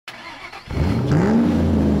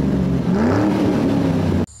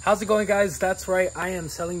How's it going, guys? That's right, I am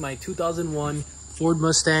selling my 2001 Ford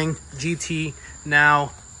Mustang GT.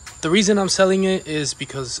 Now, the reason I'm selling it is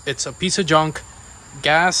because it's a piece of junk.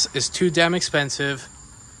 Gas is too damn expensive.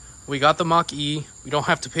 We got the Mach-e. We don't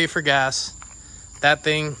have to pay for gas. That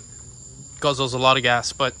thing guzzles a lot of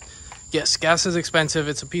gas, but yes, gas is expensive.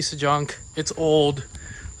 It's a piece of junk. It's old.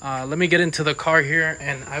 Let me get into the car here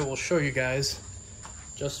and I will show you guys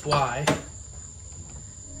just why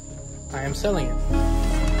I am selling it.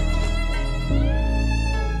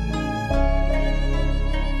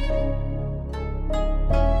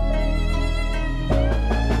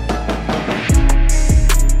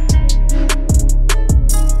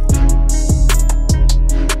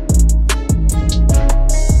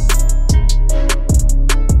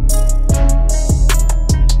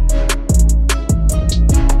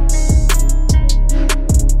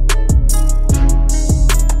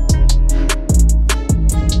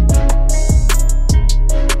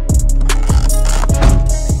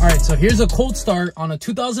 So here's a cold start on a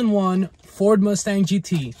 2001 Ford Mustang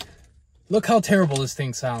GT. Look how terrible this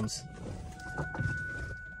thing sounds.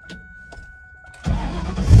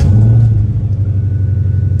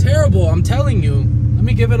 Terrible, I'm telling you. Let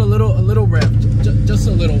me give it a little rev, just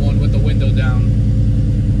a little one with the window down.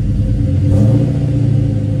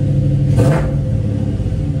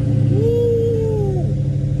 Woo!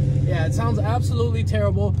 Yeah, it sounds absolutely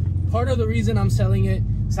terrible. Part of the reason I'm selling it,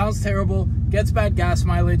 sounds terrible, gets bad gas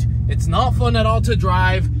mileage. It's not fun at all to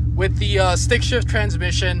drive with the stick shift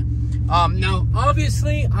transmission. Now,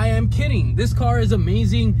 obviously, I am kidding. This car is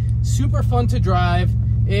amazing, super fun to drive.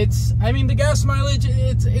 I mean, the gas mileage,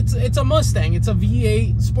 it's a Mustang. It's a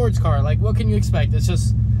V8 sports car. Like, what can you expect? It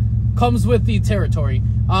just comes with the territory.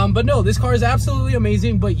 But no, this car is absolutely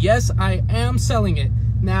amazing. But yes, I am selling it.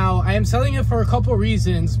 Now, I am selling it for a couple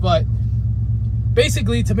reasons, but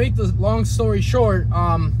basically, to make the long story short,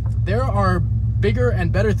 there are bigger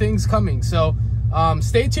and better things coming. So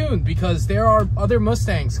stay tuned, because there are other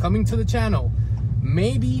Mustangs coming to the channel.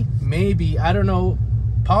 Maybe, I don't know,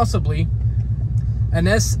 possibly an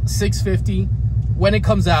S650 when it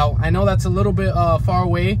comes out. I know that's a little bit far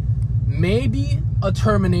away. Maybe a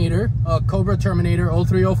Terminator, a Cobra Terminator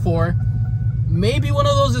 0304. Maybe one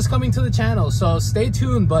of those is coming to the channel, so stay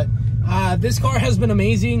tuned. But this car has been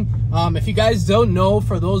amazing. If you guys don't know,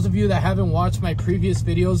 for those of you that haven't watched my previous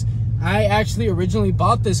videos, I actually originally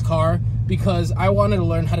bought this car because I wanted to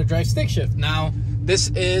learn how to drive stick shift. Now, this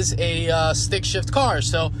is a stick shift car,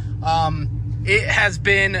 so it has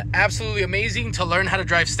been absolutely amazing to learn how to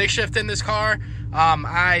drive stick shift in this car.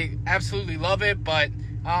 I absolutely love it, but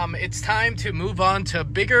it's time to move on to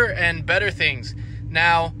bigger and better things.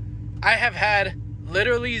 Now, I have had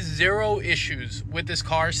literally zero issues with this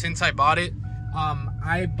car since I bought it.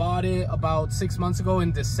 I bought it about 6 months ago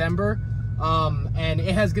in December, and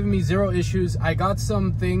it has given me zero issues. I got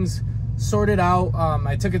some things sorted out.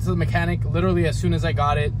 I took it to the mechanic literally as soon as I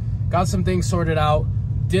got it, got some things sorted out,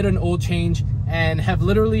 did an oil change, and have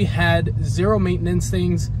literally had zero maintenance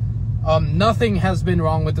things. Nothing has been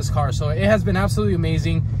wrong with this car, so it has been absolutely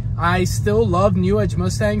amazing. I still love new age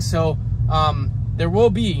Mustangs, so there will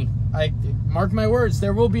be, mark my words,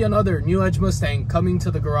 there will be another new edge Mustang coming to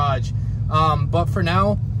the garage. But for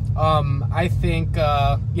now, I think,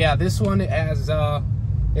 yeah, this one has,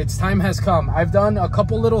 its time has come. I've done a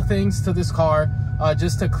couple little things to this car,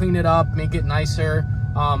 just to clean it up, make it nicer.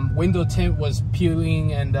 Window tint was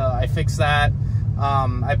peeling, and I fixed that.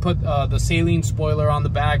 I put the saline spoiler on the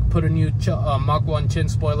back, put a new Mach 1 chin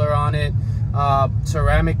spoiler on it,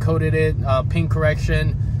 ceramic coated it, paint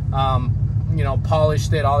correction, you know,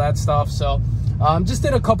 polished it, all that stuff. So just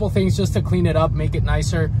did a couple things just to clean it up, make it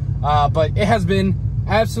nicer. But it has been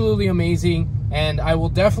absolutely amazing, and I will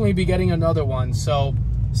definitely be getting another one, so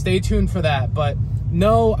stay tuned for that. But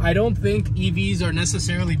no, I don't think EVs are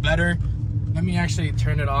necessarily better. Let me actually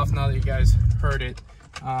turn it off now that you guys heard it.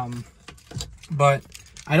 But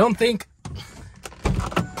I don't think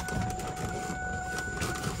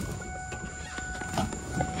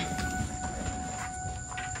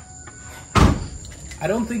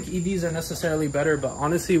EVs are necessarily better, but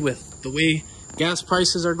honestly, with the way gas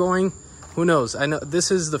prices are going, who knows? I know this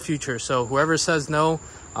is the future, so whoever says no,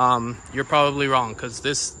 you're probably wrong, because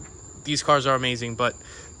these cars are amazing, but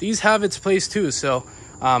these have its place too. So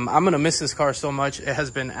I'm gonna miss this car so much. It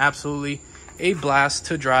has been absolutely a blast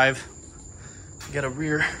to drive. Get a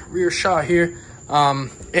rear shot here.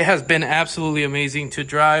 It has been absolutely amazing to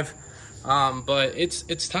drive, but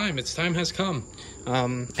it's time has come.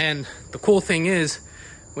 And the cool thing is,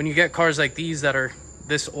 when you get cars like these that are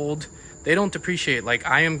this old, they don't depreciate. Like,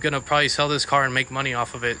 I am gonna probably sell this car and make money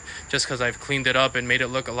off of it just because I've cleaned it up and made it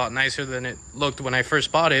look a lot nicer than it looked when I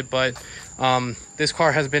first bought it. But this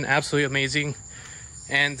car has been absolutely amazing,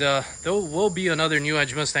 and there will be another new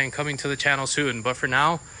Edge Mustang coming to the channel soon. But for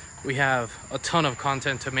now, we have a ton of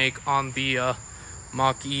content to make on the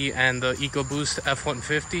Mach-E and the EcoBoost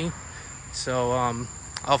F-150. So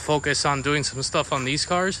I'll focus on doing some stuff on these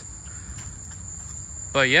cars.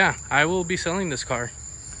 But yeah, I will be selling this car.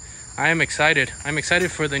 I am excited. I'm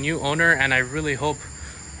excited for the new owner, and I really hope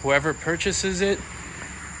whoever purchases it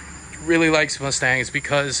really likes Mustangs,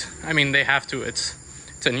 because I mean, they have to. It's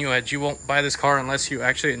a new Edge. You won't buy this car unless you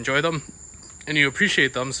actually enjoy them and you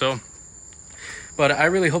appreciate them. So, but I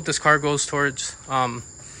really hope this car goes towards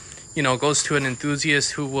you know, goes to an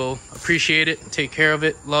enthusiast who will appreciate it, take care of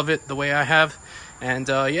it, love it the way I have. And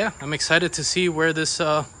yeah, I'm excited to see where this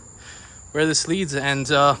leads, and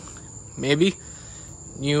maybe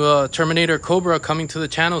new Terminator Cobra coming to the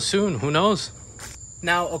channel soon. Who knows?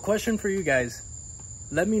 Now, a question for you guys.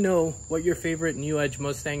 Let me know what your favorite new Edge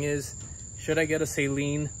Mustang is. Should I get a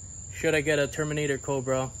Saleen? Should I get a Terminator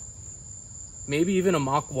Cobra? Maybe even a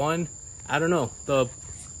Mach 1? I don't know. The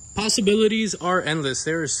possibilities are endless.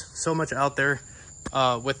 There's so much out there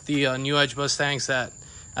with the new Edge Mustangs that,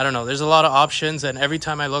 I don't know, there's a lot of options, and every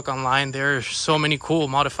time I look online, there's so many cool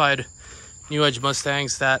modified new Edge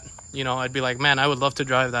Mustangs that, you know, I'd be like, man, I would love to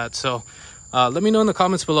drive that. So let me know in the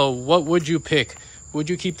comments below, what would you pick? Would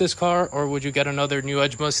you keep this car, or would you get another new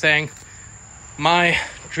Edge Mustang? My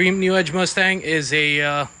dream new Edge Mustang is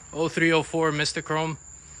a 0304 Mr. Chrome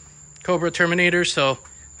Cobra Terminator, so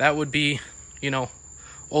that would be, you know,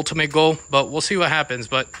 ultimate goal. But we'll see what happens.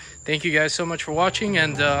 But thank you guys so much for watching,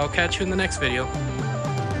 and I'll catch you in the next video.